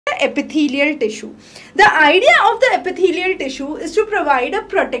epithelial tissue. The idea of the epithelial tissue is to provide a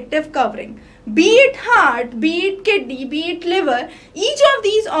protective covering. Be it heart, be it kidney, be it liver, each of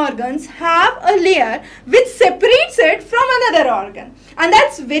these organs have a layer which separates it from another organ. And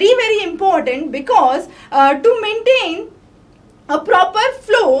that's very, very important because to maintain a proper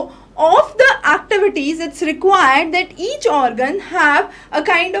flow of the activities, it's required that each organ have a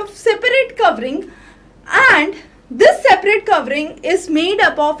kind of separate covering, and this separate covering is made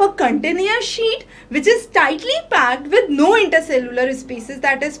up of a continuous sheet which is tightly packed with no intercellular spaces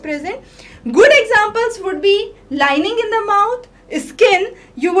that is present. Good examples would be lining in the mouth, skin,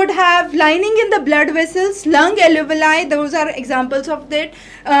 you would have lining in the blood vessels, lung alveoli, those are examples of that.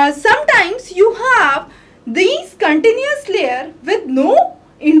 Sometimes you have these continuous layer with no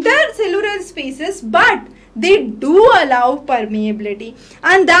intercellular spaces, but they do allow permeability,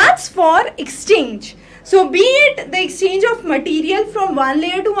 and that's for exchange. So be it the exchange of material from one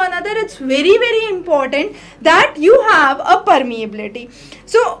layer to another, it's very, very important that you have a permeability.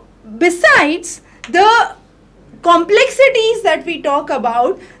 So besides the complexities that we talk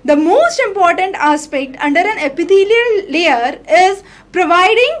about, the most important aspect under an epithelial layer is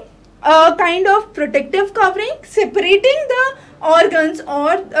providing a kind of protective covering, separating the organs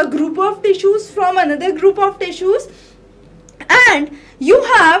or a group of tissues from another group of tissues, and you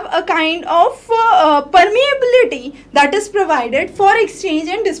have a kind of permeability that is provided for exchange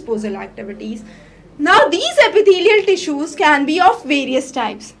and disposal activities. Now these epithelial tissues can be of various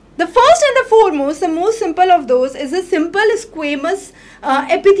types. The first and the foremost, the most simple of those is a simple squamous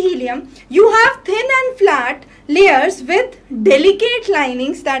epithelium. You have thin and flat layers with delicate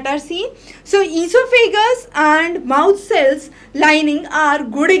linings that are seen. So esophagus and mouth cells lining are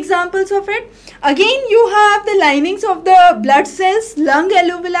good examples of it. Again, you have the linings of the blood cells, lung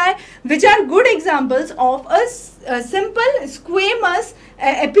alveoli, which are good examples of a simple squamous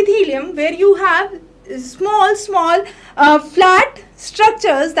epithelium where you have small flat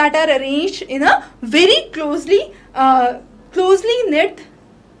structures that are arranged in a very closely knit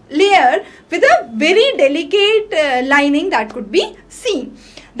layer with a very delicate lining that could be seen.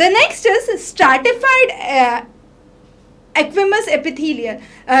 The next is stratified squamous epithelial.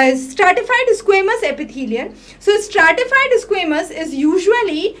 Stratified squamous epithelial. So stratified squamous is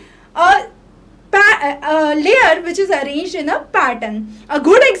usually a layer which is arranged in a pattern. A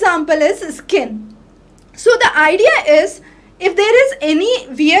good example is skin. So the idea is, if there is any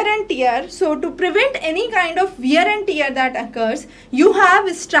wear and tear, so to prevent any kind of wear and tear that occurs, you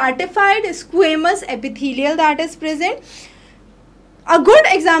have stratified squamous epithelial that is present. A good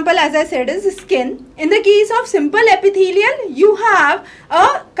example, as I said, is skin. In the case of simple epithelial, you have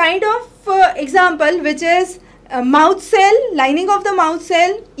a kind of example which is mouth cell, lining of the mouth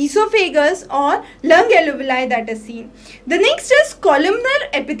cell, esophagus or lung alveoli that is seen. The next is columnar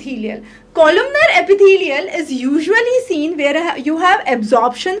epithelial. Columnar epithelial is usually seen where you have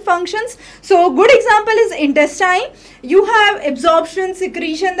absorption functions. So good example is intestine. You have absorption,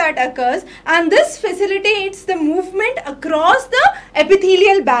 secretion that occurs, and this facilitates the movement across the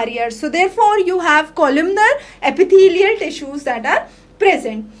epithelial barrier. So therefore you have columnar epithelial tissues that are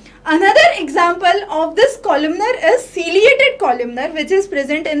present. Another example of this columnar is ciliated columnar, which is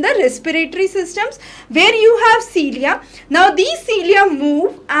present in the respiratory systems where you have cilia. Now these cilia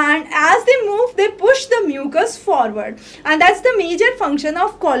move, and as they move they push the mucus forward, and that's the major function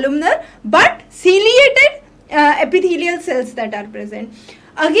of columnar but ciliated epithelial cells that are present.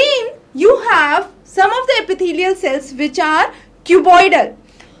 Again, you have some of the epithelial cells which are cuboidal.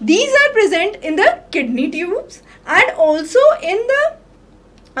 These are present in the kidney tubes and also in the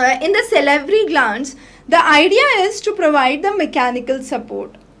salivary glands. The idea is to provide the mechanical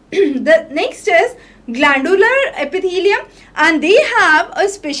support. The next is glandular epithelium, and they have a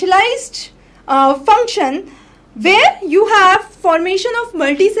specialized function where you have formation of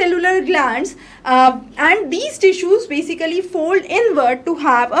multicellular glands, and these tissues basically fold inward to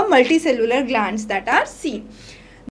have a multicellular glands that are seen.